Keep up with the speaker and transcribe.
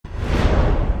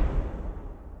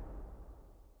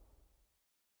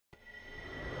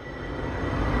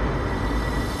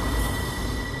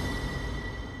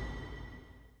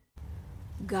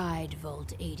guide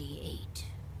Vault 88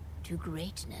 to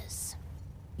greatness.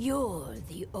 You're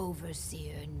the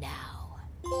Overseer now.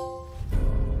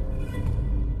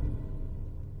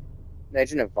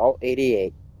 Legend of Vault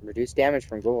 88. Reduce damage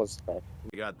from ghouls.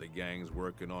 We got the gangs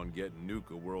working on getting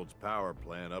Nuka World's power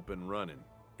plant up and running.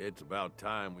 It's about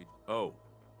time we... Oh,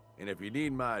 and if you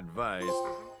need my advice...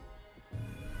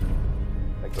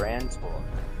 The Grand Tour.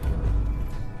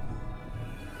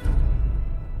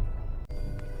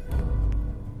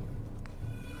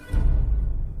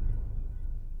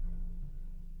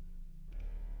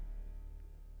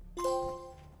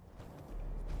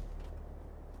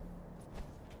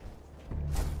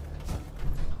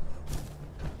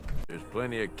 There's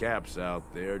plenty of caps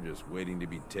out there just waiting to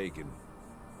be taken.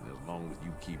 And as long as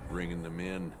you keep bringing them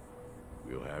in,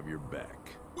 we'll have your back.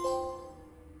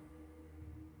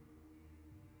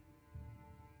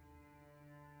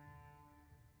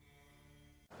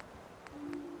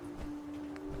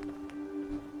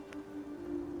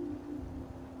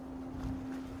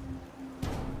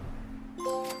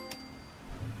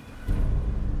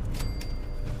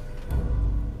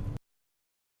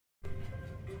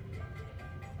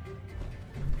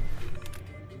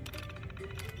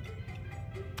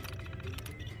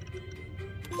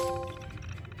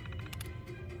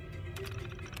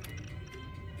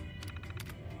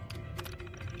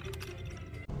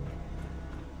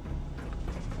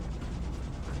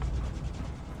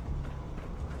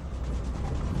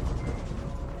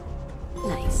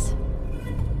 Nice.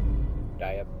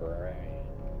 Diaphragm.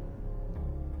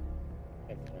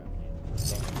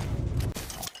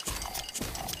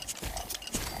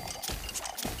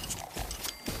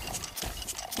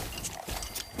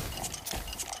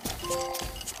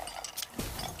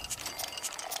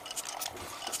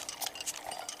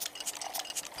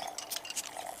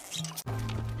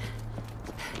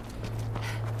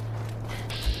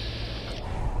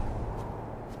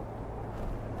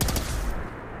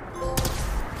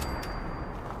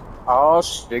 All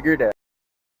sugared up.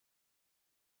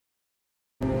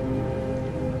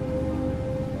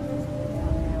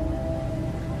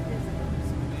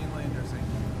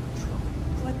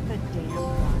 What the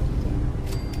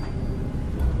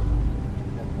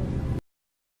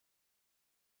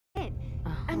damn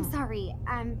I'm sorry,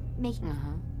 I'm making...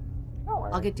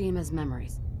 I'll get Dima's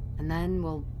memories, and then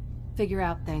we'll figure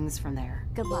out things from there.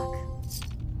 Good luck.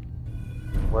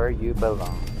 Where you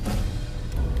belong.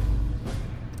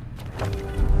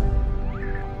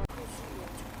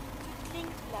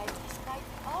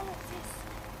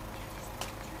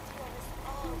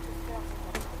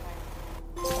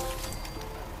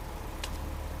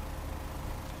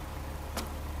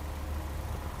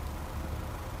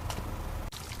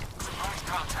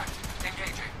 Contact.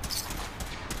 Engaging.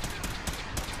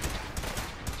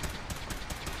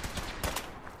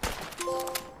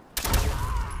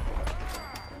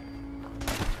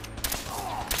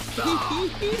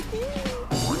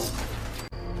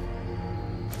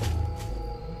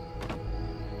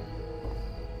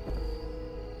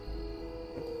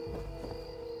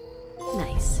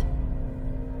 Nice.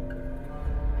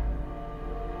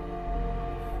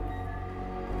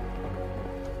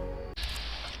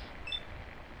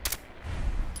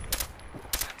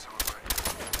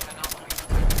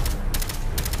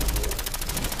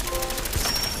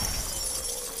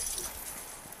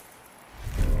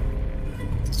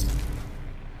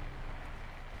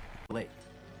 Late.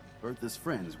 Bertha's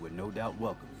friends would no doubt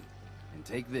welcome you. And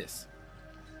take this.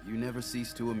 You never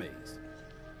cease to amaze.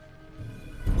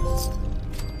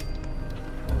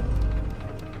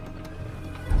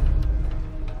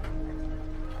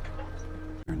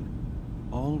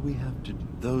 All we have to do,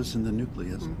 those in the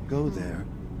nucleus, go there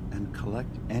and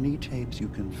collect any tapes you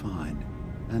can find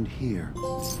and hear.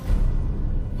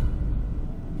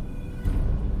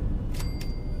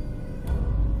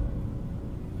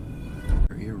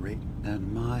 Ear rate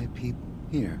and my people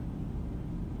here.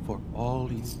 For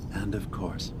all you, and of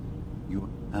course, you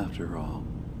after all.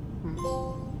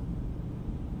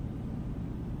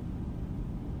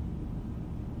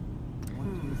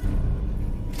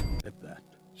 At that.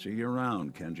 See you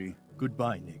around, Kenji.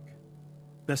 Goodbye, Nick.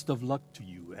 Best of luck to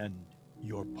you and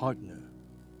your partner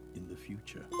in the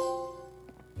future.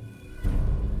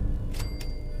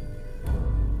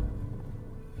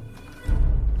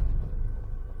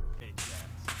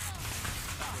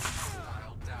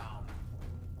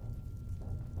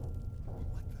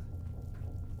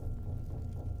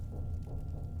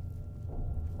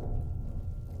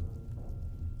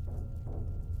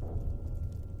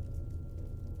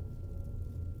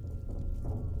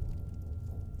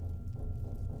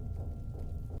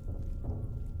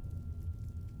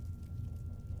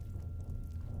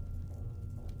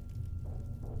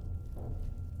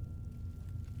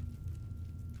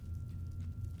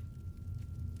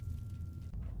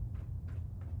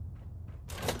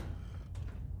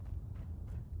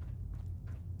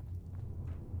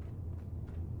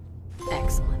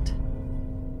 Excellent.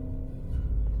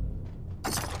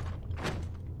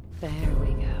 There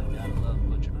we go. Gotta love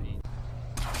Butcher Pete.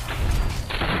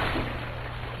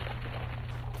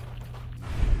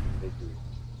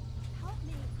 Help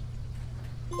me.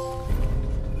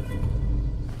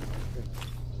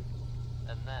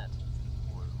 And that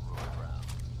was Roy Brown.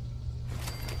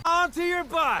 Onto your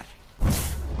butt!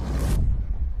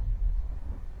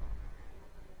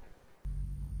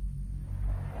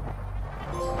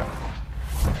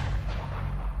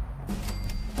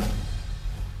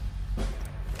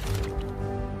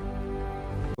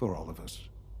 For all of us,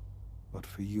 but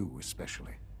for you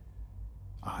especially.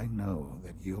 I know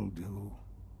that you'll do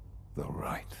the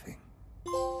right thing.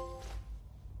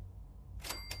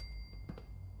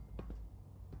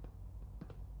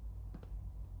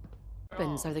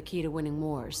 Weapons are the key to winning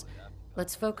wars.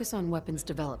 Let's focus on weapons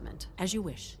development. As you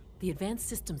wish. The advanced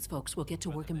systems folks will get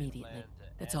to work immediately.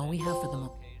 That's all we have for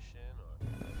them.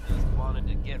 Just wanted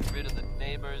to get rid of the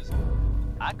neighbors.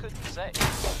 I couldn't say.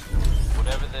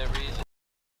 Whatever their reason.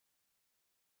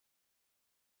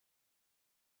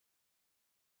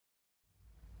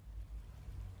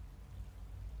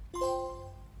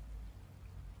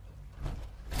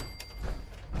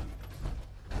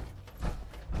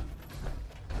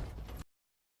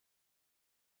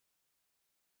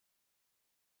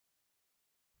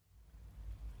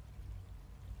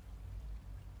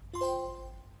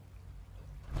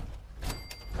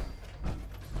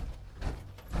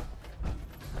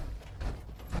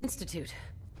 Institute.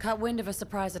 Caught wind of a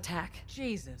surprise attack.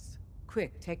 Jesus.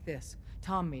 Quick, take this.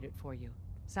 Tom made it for you.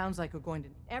 Sounds like we're going to...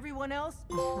 Everyone else?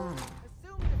 Uh-huh.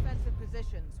 Assume defensive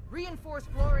positions. Reinforce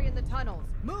glory in the tunnels.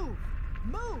 Move!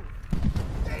 Move!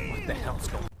 What the hell's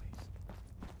going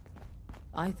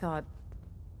on?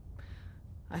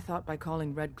 I thought by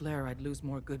calling Red Glare I'd lose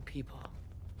more good people.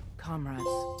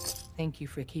 Comrades, thank you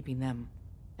for keeping them,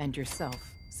 and yourself,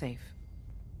 safe.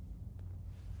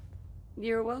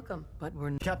 You're welcome. But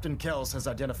we're... Captain Kells has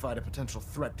identified a potential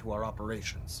threat to our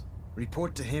operations.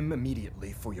 Report to him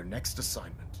immediately for your next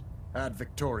assignment. Ad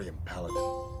Victoriam, Paladin.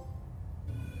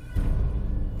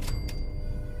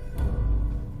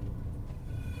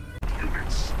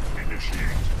 Units,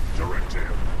 initiate.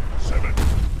 Directive 7.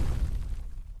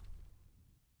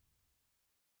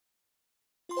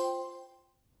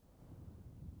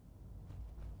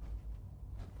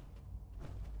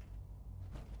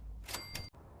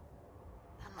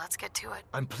 Let's get to it.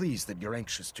 I'm pleased that you're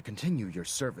anxious to continue your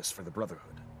service for the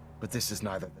Brotherhood. But this is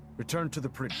neither. Return to the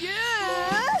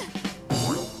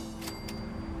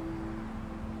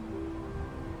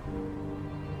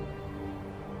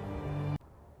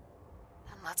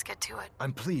Let's get to it.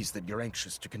 I'm pleased that you're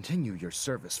anxious to continue your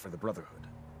service for the Brotherhood.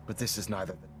 But this is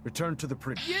neither. Return to the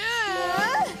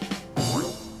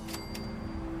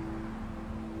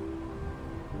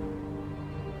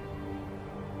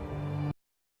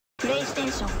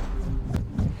PlayStation